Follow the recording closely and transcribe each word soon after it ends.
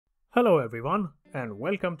Hello everyone and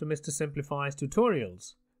welcome to Mr. Simplifies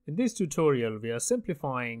Tutorials. In this tutorial we are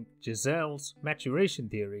simplifying Gesell's maturation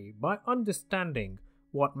theory by understanding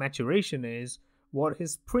what maturation is, what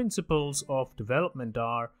his principles of development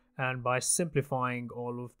are, and by simplifying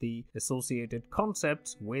all of the associated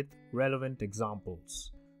concepts with relevant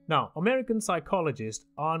examples. Now, American psychologist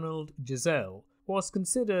Arnold Gesell was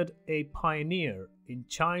considered a pioneer in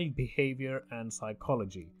child behavior and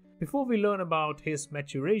psychology. Before we learn about his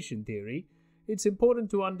maturation theory, it's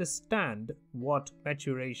important to understand what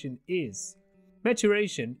maturation is.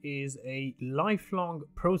 Maturation is a lifelong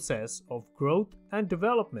process of growth and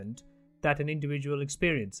development that an individual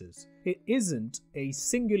experiences. It isn't a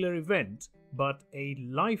singular event, but a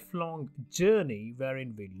lifelong journey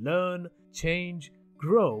wherein we learn, change,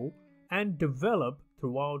 grow, and develop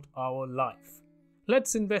throughout our life.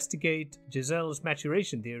 Let's investigate Gesell's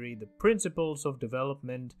maturation theory, the principles of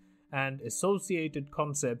development, and associated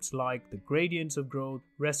concepts like the gradients of growth,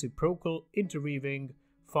 reciprocal, interweaving,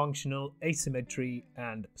 functional asymmetry,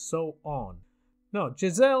 and so on. Now,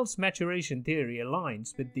 Gesell's maturation theory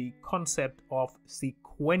aligns with the concept of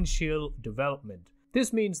sequential development.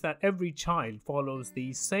 This means that every child follows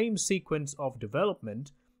the same sequence of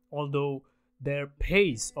development, although their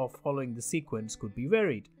pace of following the sequence could be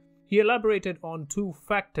varied. He elaborated on two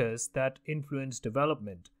factors that influence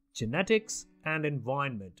development: genetics and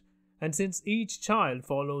environment. And since each child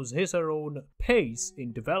follows his or her own pace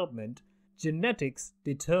in development, genetics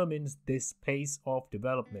determines this pace of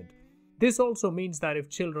development. This also means that if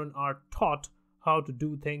children are taught how to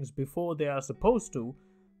do things before they are supposed to,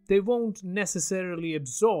 they won't necessarily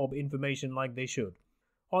absorb information like they should.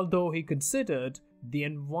 Although he considered the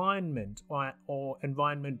environment or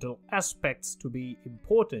environmental aspects to be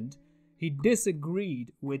important, he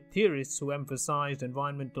disagreed with theorists who emphasized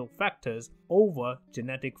environmental factors over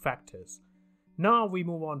genetic factors. Now we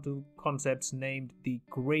move on to concepts named the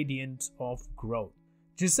gradients of growth.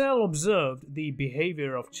 Gesell observed the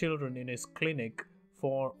behavior of children in his clinic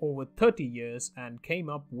for over 30 years and came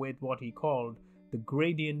up with what he called the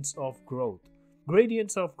gradients of growth.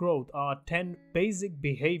 Gradients of growth are 10 basic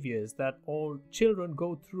behaviors that all children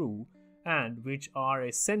go through and which are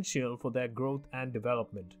essential for their growth and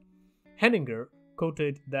development. Henniger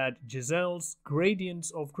quoted that Gesell's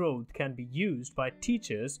gradients of growth can be used by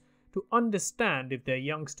teachers to understand if their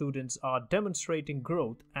young students are demonstrating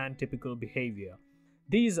growth and typical behavior.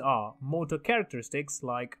 These are motor characteristics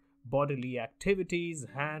like bodily activities,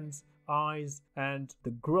 hands, eyes, and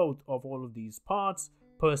the growth of all of these parts,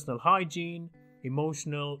 personal hygiene,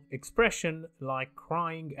 emotional expression like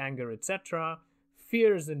crying, anger, etc.,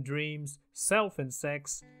 fears and dreams, self and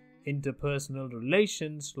sex, interpersonal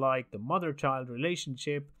relations like the mother-child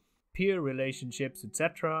relationship, peer relationships,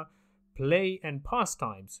 etc., play and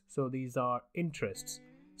pastimes, so these are interests,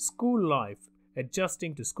 school life,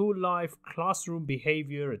 adjusting to school life, classroom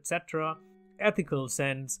behavior, etc., ethical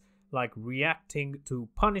sense like reacting to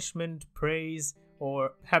punishment, praise,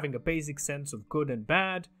 or having a basic sense of good and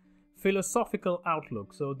bad, philosophical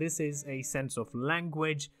outlook, so this is a sense of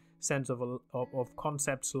language, sense of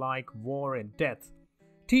concepts like war and death.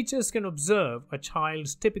 Teachers can observe a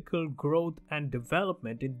child's typical growth and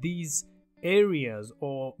development in these areas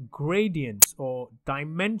or gradients or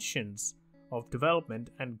dimensions of development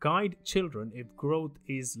and guide children if growth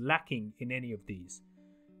is lacking in any of these.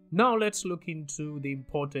 Now let's look into the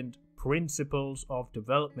important principles of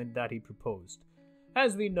development that he proposed.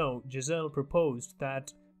 As we know, Gesell proposed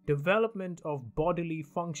that development of bodily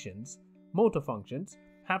functions, motor functions,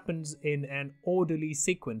 happens in an orderly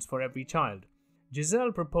sequence for every child.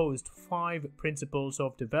 Gesell proposed 5 principles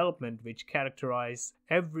of development which characterize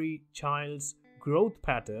every child's growth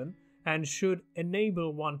pattern and should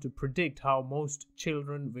enable one to predict how most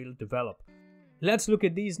children will develop. Let's look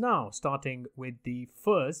at these now, starting with the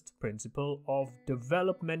first principle of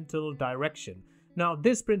developmental direction. Now,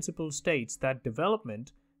 this principle states that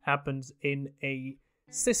development happens in a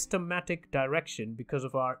systematic direction because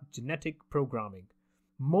of our genetic programming.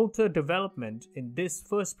 Motor development in this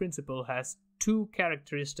first principle has 2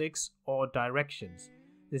 characteristics or directions.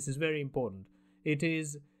 This is very important. It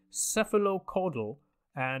is cephalocaudal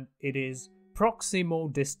and it is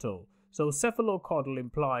proximodistal. So cephalocaudal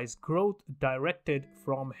implies growth directed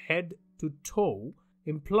from head to toe,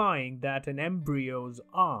 implying that an embryo's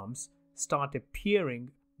arms start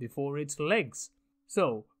appearing before its legs.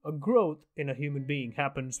 So a growth in a human being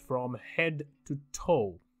happens from head to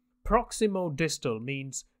toe. Proximodistal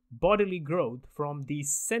means bodily growth from the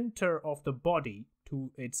center of the body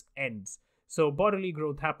to its ends. So bodily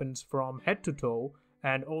growth happens from head to toe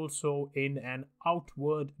and also in an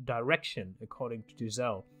outward direction, according to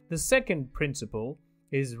Gesell. The second principle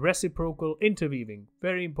is reciprocal interweaving.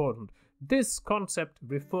 Very important. This concept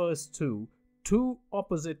refers to two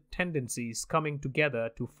opposite tendencies coming together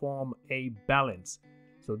to form a balance.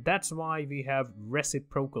 So that's why we have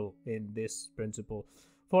reciprocal in this principle.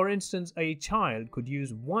 For instance, a child could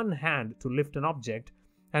use one hand to lift an object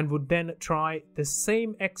and would then try the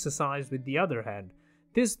same exercise with the other hand.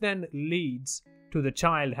 This then leads to the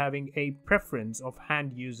child having a preference of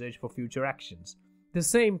hand usage for future actions. The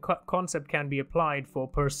same concept can be applied for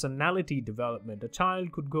personality development. A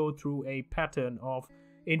child could go through a pattern of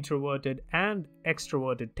introverted and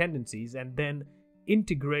extroverted tendencies and then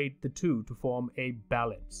integrate the two to form a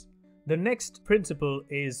balance. The next principle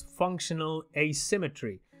is functional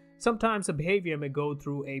asymmetry. Sometimes a behavior may go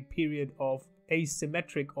through a period of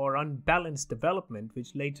asymmetric or unbalanced development,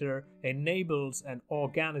 which later enables an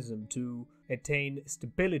organism to attain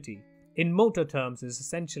stability. In motor terms, this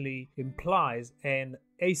essentially implies an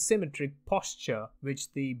asymmetric posture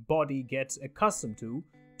which the body gets accustomed to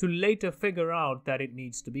later figure out that it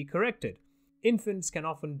needs to be corrected. Infants can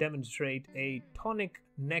often demonstrate a tonic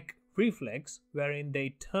neck reflex wherein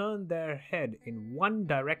they turn their head in one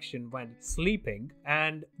direction when sleeping,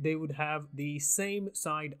 and they would have the same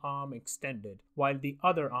side arm extended while the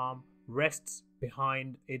other arm rests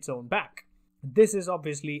behind its own back. This is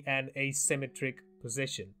obviously an asymmetric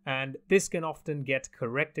position, and this can often get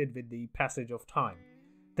corrected with the passage of time.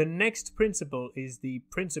 The next principle is the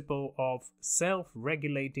principle of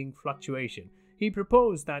self-regulating fluctuation. He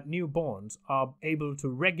proposed that newborns are able to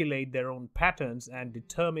regulate their own patterns and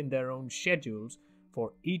determine their own schedules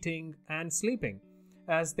for eating and sleeping.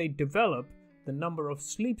 As they develop, the number of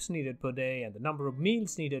sleeps needed per day and the number of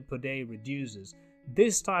meals needed per day reduces.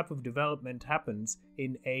 This type of development happens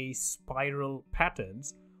in a spiral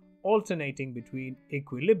patterns, alternating between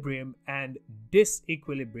equilibrium and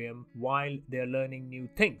disequilibrium while they're learning new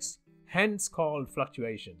things, hence called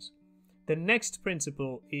fluctuations. The next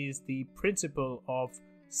principle is the principle of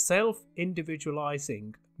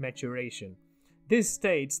self-individualizing maturation. This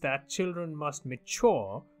states that children must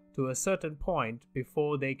mature to a certain point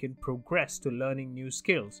before they can progress to learning new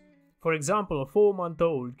skills. For example, a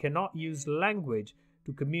 4-month-old cannot use language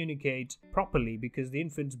to communicate properly because the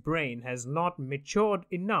infant's brain has not matured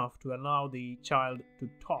enough to allow the child to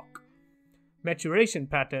talk. Maturation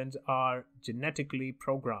patterns are genetically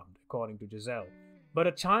programmed, according to Gesell. But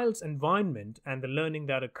a child's environment and the learning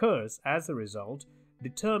that occurs as a result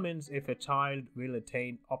determines if a child will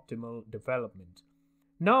attain optimal development.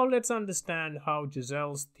 Now let's understand how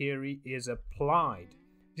Gesell's theory is applied.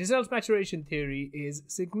 Gesell's maturation theory is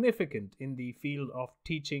significant in the field of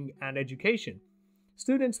teaching and education.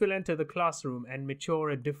 Students will enter the classroom and mature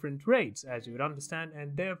at different rates, as you would understand,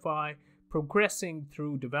 and thereby progressing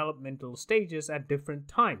through developmental stages at different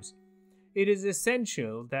times. It is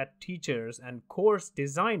essential that teachers and course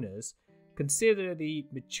designers consider the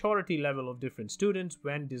maturity level of different students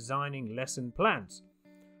when designing lesson plans.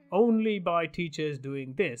 Only by teachers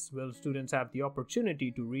doing this will students have the opportunity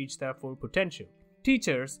to reach their full potential.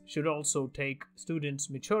 Teachers should also take students'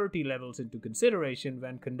 maturity levels into consideration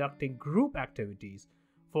when conducting group activities.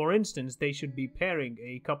 For instance, they should be pairing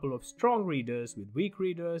a couple of strong readers with weak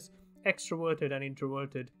readers, extroverted and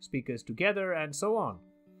introverted speakers together, and so on.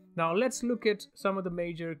 Now let's look at some of the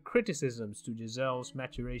major criticisms to Gesell's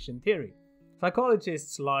maturation theory.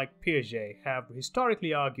 Psychologists like Piaget have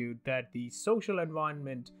historically argued that the social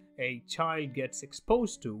environment a child gets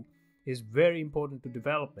exposed to is very important to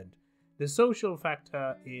development. The social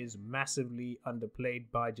factor is massively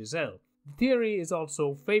underplayed by Gesell. The theory is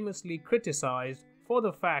also famously criticized for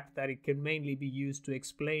the fact that it can mainly be used to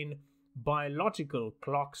explain biological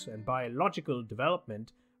clocks and biological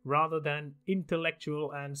development rather than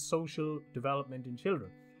intellectual and social development in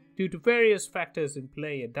children. Due to various factors in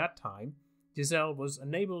play at that time, Gesell was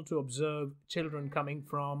unable to observe children coming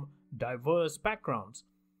from diverse backgrounds.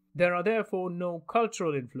 There are therefore no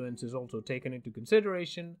cultural influences also taken into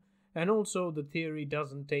consideration, and also the theory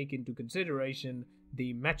doesn't take into consideration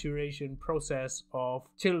the maturation process of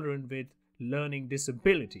children with learning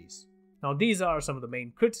disabilities. Now, these are some of the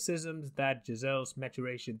main criticisms that Gesell's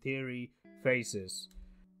maturation theory faces.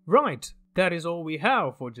 Right, that is all we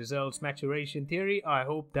have for Gesell's maturation theory. I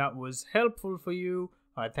hope that was helpful for you.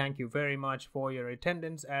 I thank you very much for your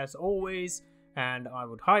attendance as always, and I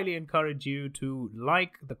would highly encourage you to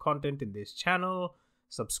like the content in this channel,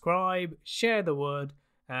 subscribe, share the word,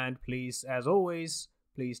 and please, as always,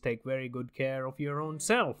 please take very good care of your own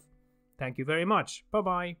self. Thank you very much.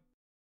 Bye-bye.